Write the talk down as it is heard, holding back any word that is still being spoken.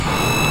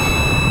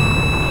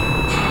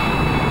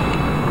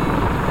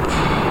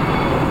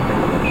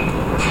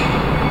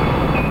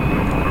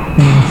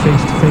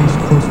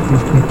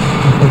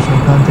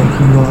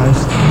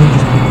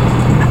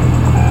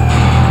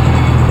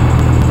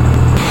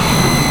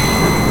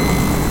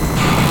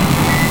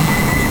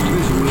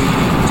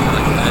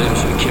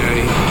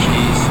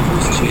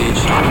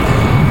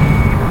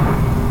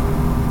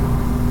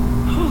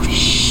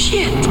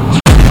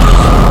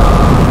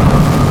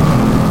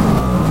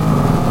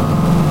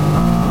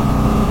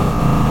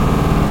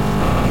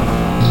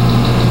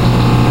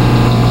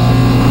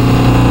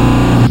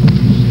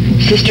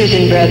Sisters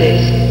and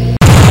brothers,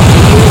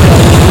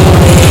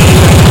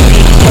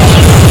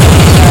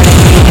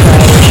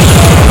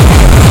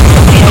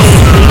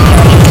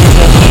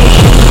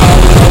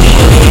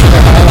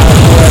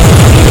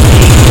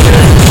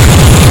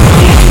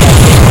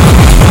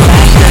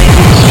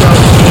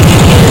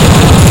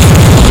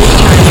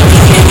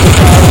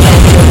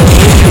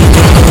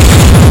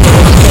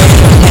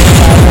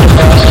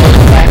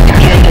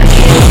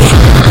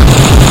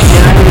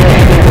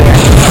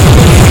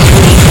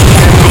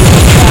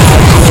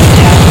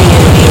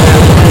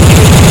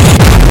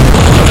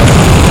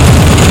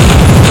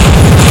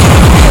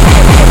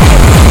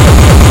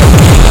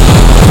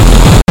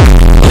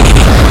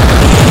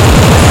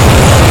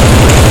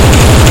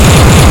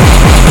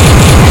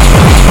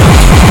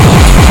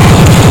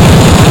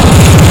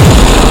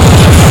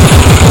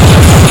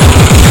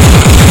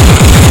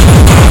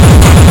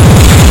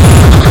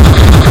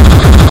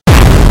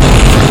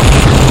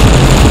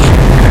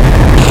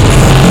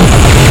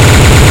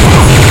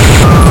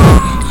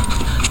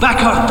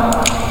 back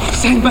up!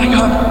 Stand back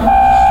up!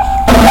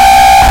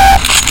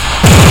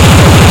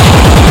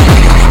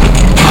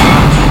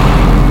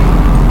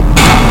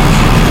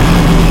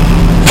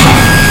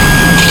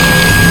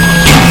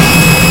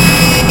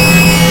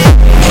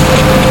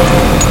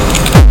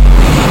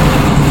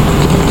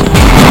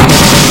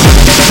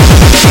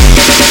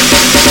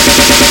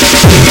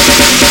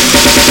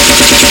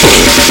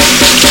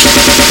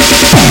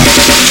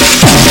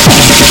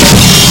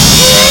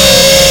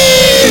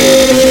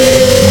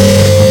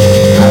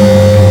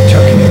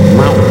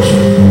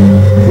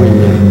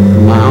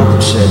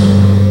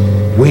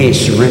 We ain't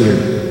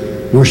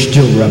surrendered. We're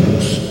still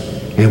rebels.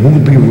 And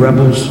we'll be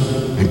rebels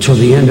until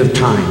the end of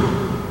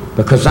time.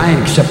 Because I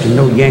ain't accepting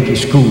no Yankee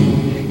school.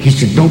 He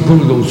said, don't go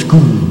to those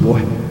schools,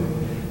 boy.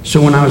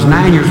 So when I was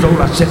 9 years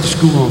old, I set the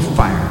school on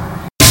fire.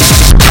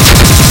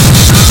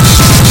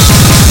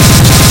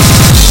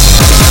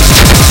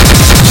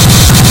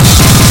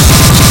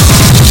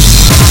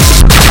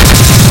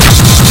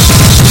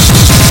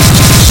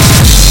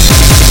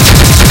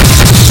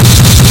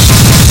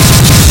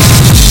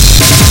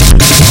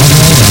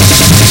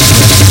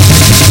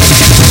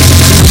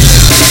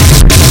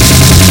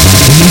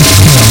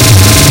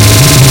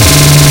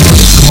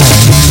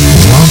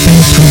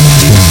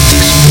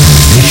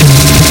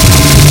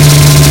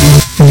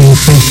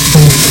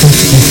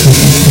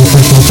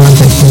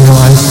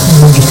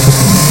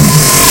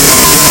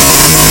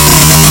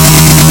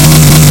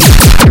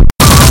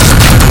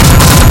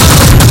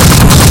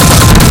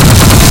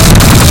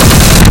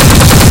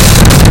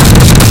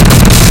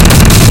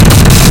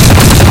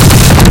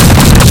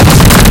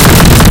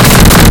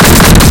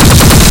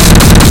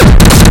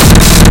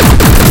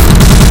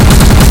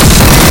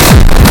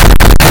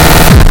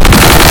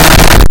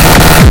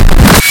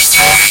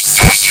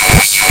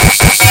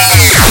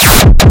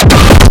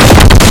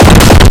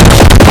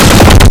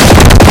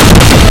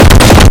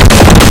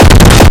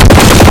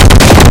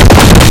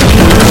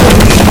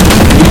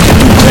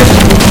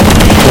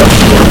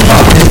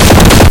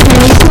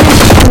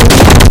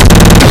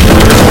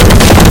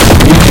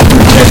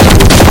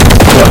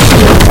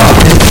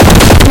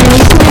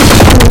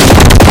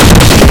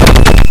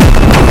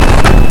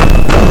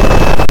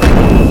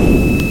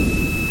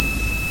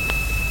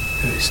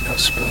 There is no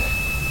spoon.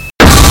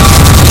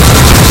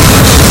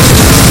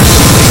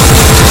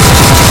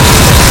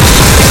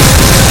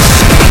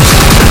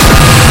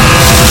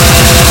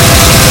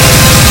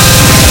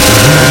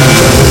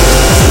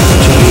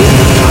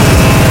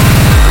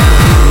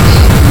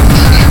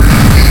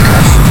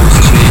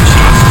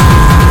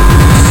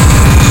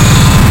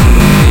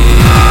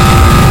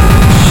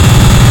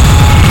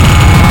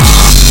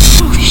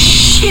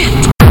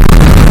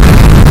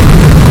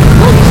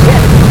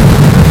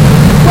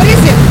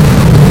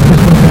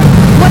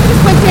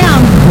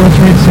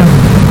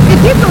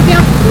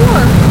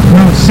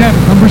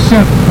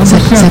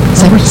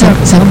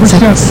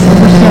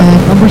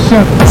 Number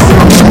seven.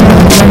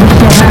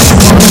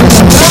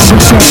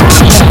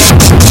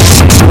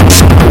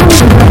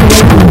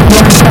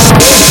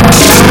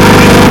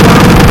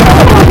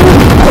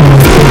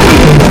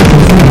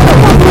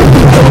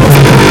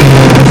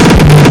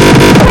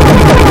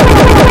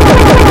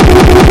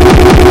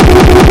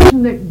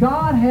 That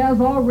God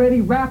has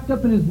already wrapped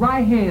up in his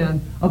right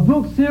hand a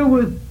book sealed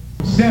with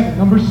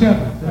Number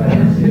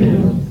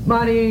seven.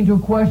 mighty angel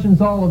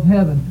questions all of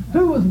heaven.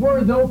 Who was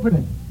worthy to open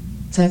it?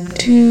 Check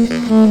 2.